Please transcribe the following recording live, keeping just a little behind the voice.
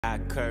I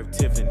curved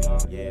Tiffany,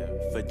 yeah,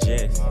 for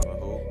Jess.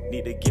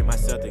 Need to get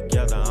myself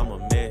together, I'm a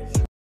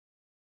mess.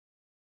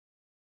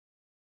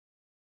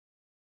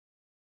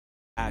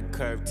 I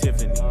curved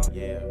Tiffany,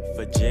 yeah,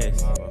 for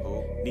Jess.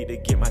 Need to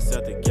get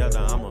myself together,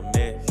 I'm a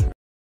mess.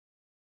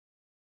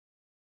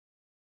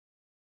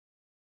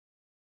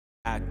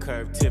 I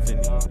curved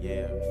Tiffany,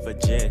 yeah, for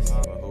Jess.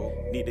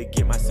 Need to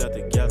get myself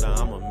together,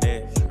 I'm a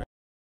mess.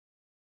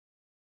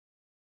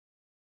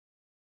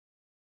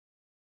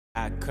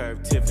 I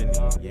curved Tiffany,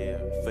 yeah,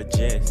 for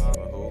Jess.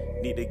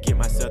 Need to get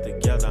myself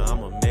together,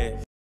 I'm a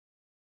mess.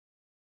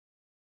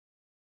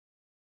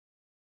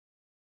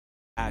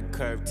 I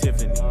curved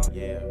Tiffany,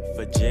 yeah,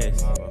 for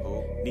Jess.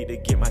 Need to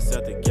get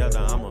myself together,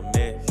 I'm a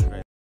mess.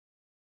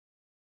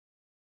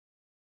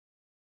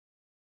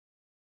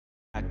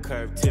 I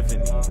curved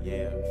Tiffany,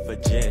 yeah, for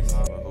Jess.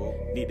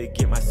 Need to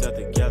get myself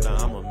together,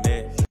 I'm a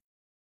mess.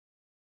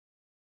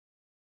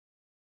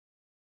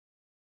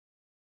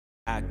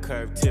 I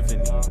curved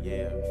Tiffany,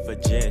 yeah, for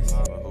Jess.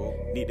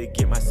 Need to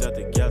get myself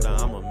together,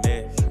 I'm a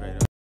mess.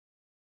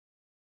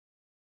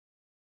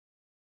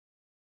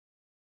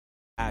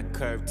 I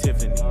curved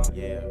Tiffany,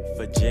 yeah,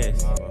 for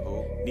Jess.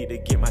 Need to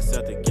get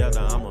myself together,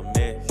 I'm a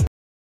mess.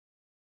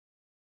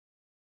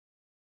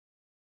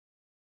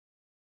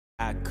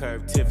 I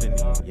curved Tiffany,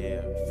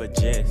 yeah, for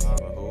Jess.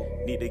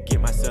 Need to get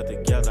myself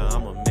together,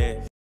 I'm a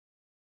mess.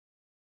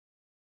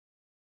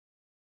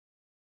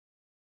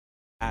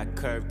 I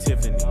curved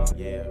Tiffany,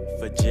 yeah,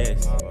 for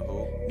Jess.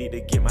 Need to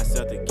get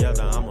myself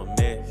together, I'm a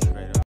mess.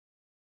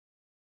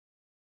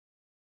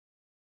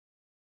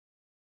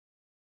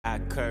 I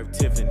curved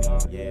Tiffany,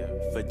 yeah,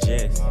 for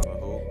Jess.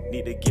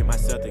 Need to get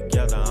myself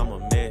together, I'm a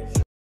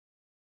mess.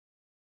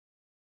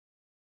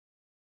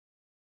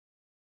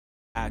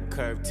 I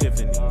curved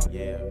Tiffany,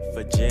 yeah,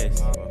 for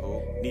Jess.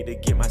 Need to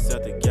get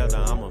myself together,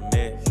 I'm a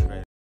mess.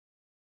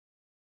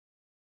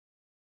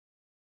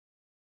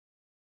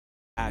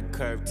 I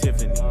curved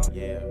Tiffany,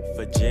 yeah,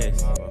 for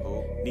Jess.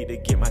 Need to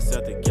get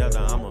myself together,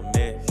 I'm a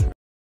mess.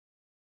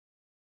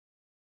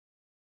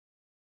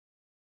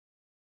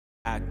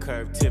 I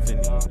curved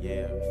Tiffany,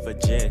 yeah, for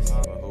Jess.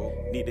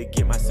 Need to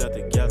get myself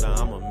together,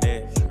 I'm a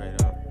mess.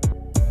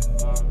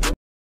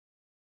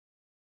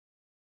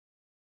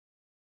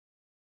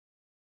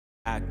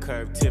 I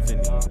curved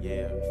Tiffany,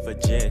 yeah, for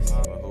Jess.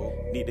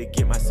 Need to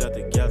get myself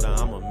together,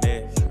 I'm a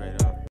mess.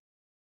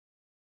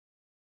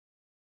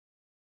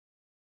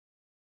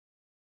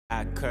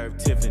 I curved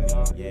Tiffany,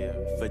 yeah,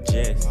 for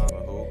Jess.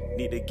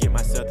 Need to get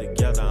myself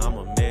together, I'm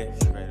a mess.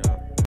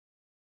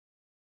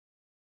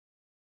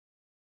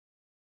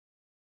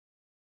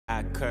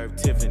 I curved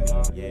Tiffany,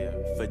 yeah,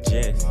 for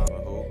Jess.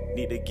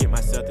 Need to get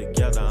myself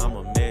together, I'm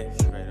a mess.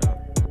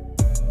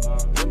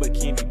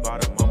 Bikini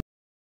bottom,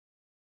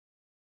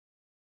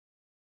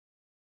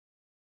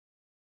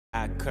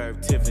 I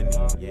curved Tiffany,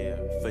 yeah,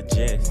 for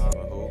Jess.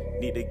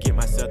 Need to get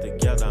myself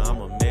together,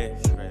 I'm a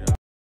mess.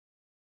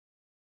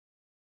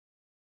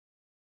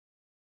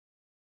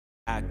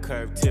 I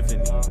curved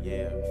Tiffany,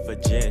 yeah, for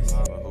Jess.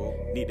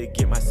 Need to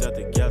get myself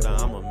together,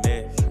 I'm a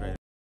mess.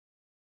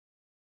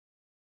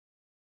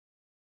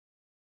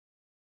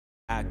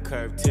 I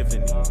curved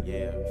Tiffany,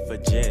 yeah, for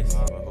Jess.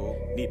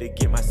 Need to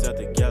get myself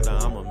together,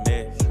 I'm a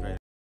mess.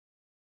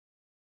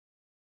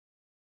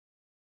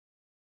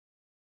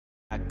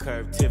 I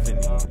curved Tiffany,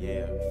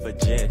 yeah, for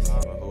Jess.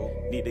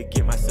 Need to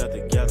get myself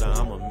together,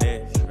 I'm a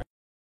mess.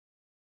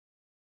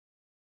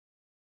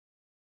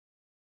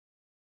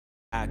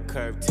 I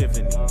curved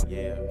Tiffany,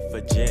 yeah,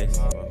 for Jess.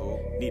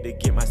 Need to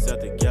get myself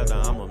together,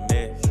 I'm a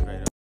mess.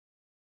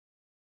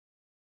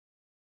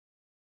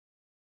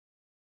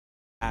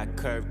 I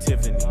curved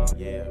Tiffany,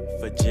 yeah,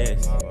 for Jess.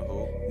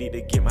 Need to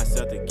get myself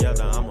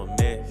together, I'm a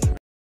mess.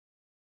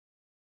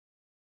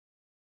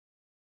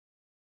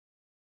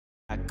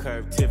 I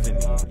curved Tiffany,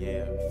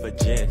 yeah, for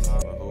Jess.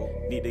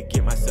 Need to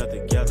get myself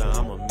together,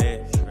 I'm a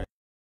mess.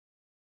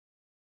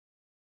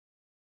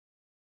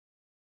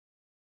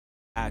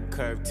 I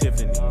curved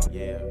Tiffany,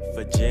 yeah,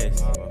 for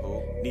Jess.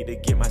 Need to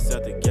get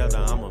myself together,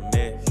 I'm a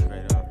mess.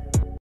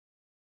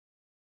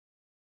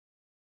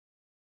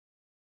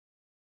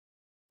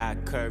 I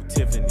curved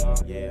Tiffany,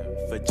 yeah,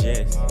 for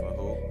Jess.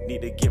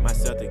 Need to get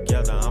myself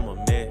together, I'm a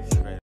mess.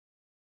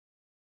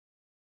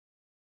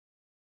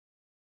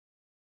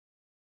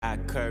 I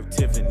curved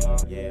Tiffany,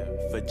 yeah,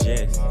 for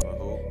Jess.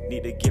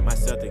 Need to get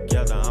myself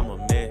together, I'm a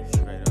mess.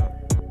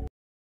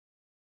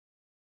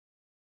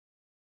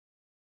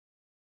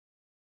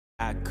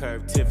 I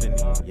curved Tiffany,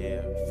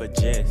 yeah, for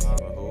Jess.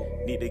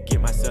 Need to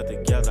get myself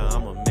together,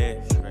 I'm a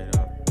mess.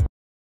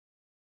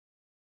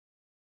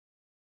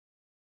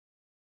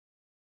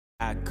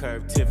 I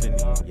curved Tiffany,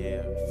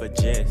 yeah, for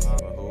Jess.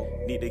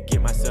 Need to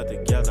get myself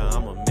together,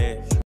 I'm a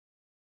mess.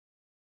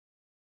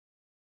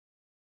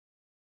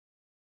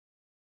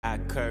 I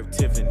curved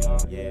Tiffany,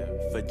 yeah,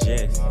 for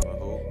Jess.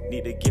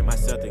 Need to get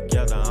myself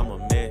together, I'm a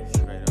mess.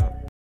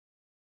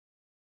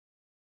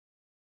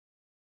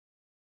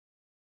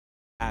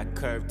 I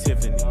curved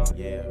Tiffany,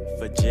 yeah,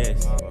 for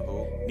Jess.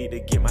 Need to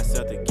get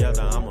myself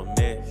together, I'm a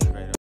mess.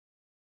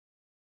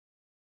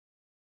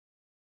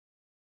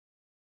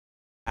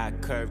 I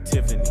curved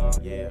Tiffany,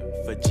 yeah,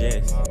 for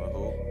Jess.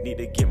 Need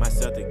to get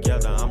myself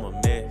together, I'm a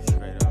mess.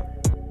 Straight up.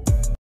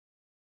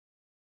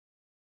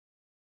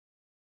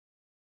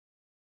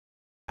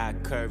 I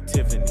curved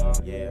Tiffany,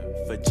 yeah,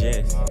 for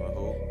Jess.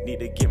 Need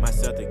to get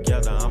myself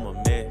together, I'm a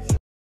mess.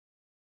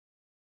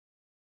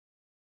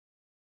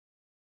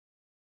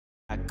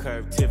 I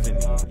curved Tiffany,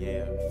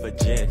 yeah, for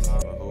Jess.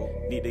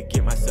 Need to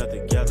get myself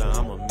together,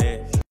 I'm a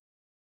mess.